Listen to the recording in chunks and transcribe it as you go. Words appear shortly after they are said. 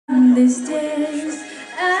these days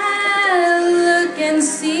I look and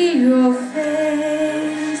see your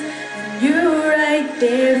face, and you're right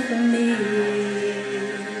there for me.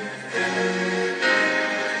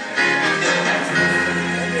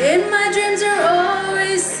 In my dreams I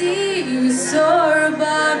always see you soar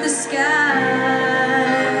above the sky.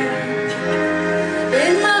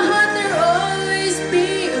 In my heart there'll always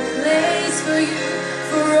be a place for you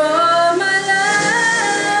for all my life.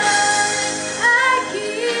 I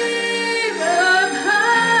keep a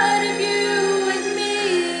part of you with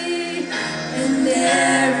me, and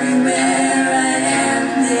everywhere I am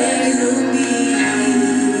there you'll be,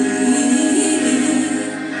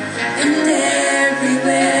 and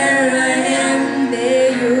everywhere I am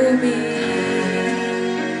there you'll be.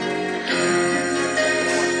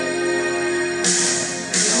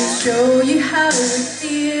 Show you how it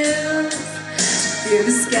feels to feel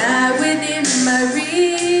the sky within my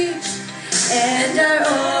reach, and I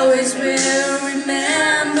always will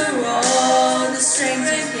remember all the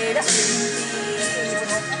strength you gave to me.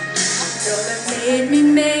 Girl, that made me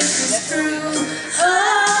make this true.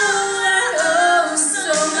 Oh, I owe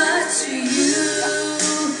so much to you,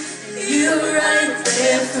 and you're right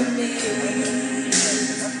there for me.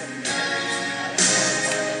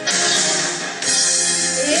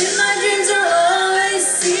 In my dreams I'll always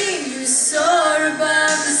see you soar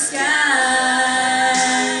above the sky,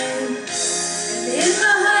 and in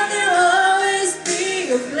my heart there'll always be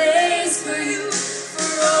a place for you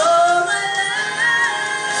for all my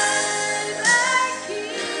life. I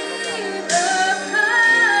keep a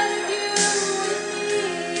part of you with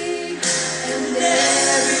me, and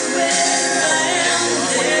everywhere I am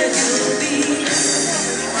there you'll be,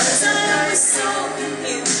 'cause I was so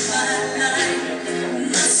in my life.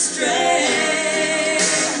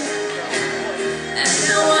 And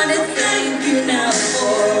I want to thank you now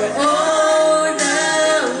for all the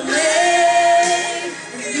way.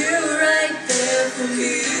 You're right there for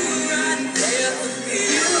me. You're right there for me.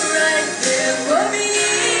 You're right there for me.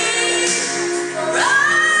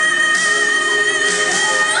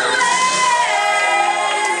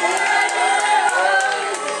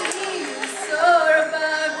 Soar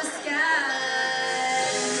above the sky.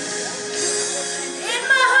 In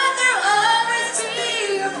my heart there'll always be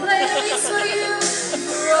a place for you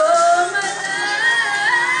for all my life.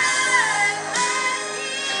 I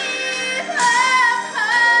keep a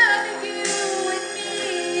part of you with me,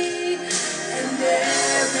 and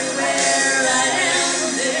everywhere I am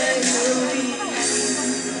there you'll be,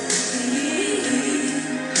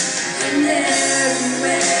 and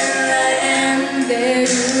everywhere I am there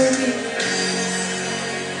you'll be.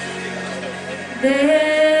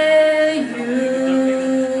 There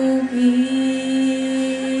you'll be.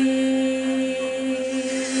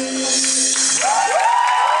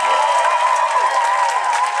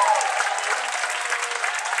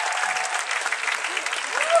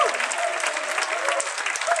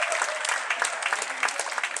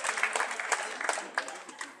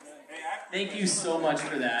 Thank you so much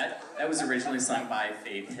for that. That was originally sung by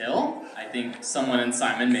Faith Hill. I think someone in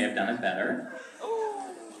Simon may have done it better.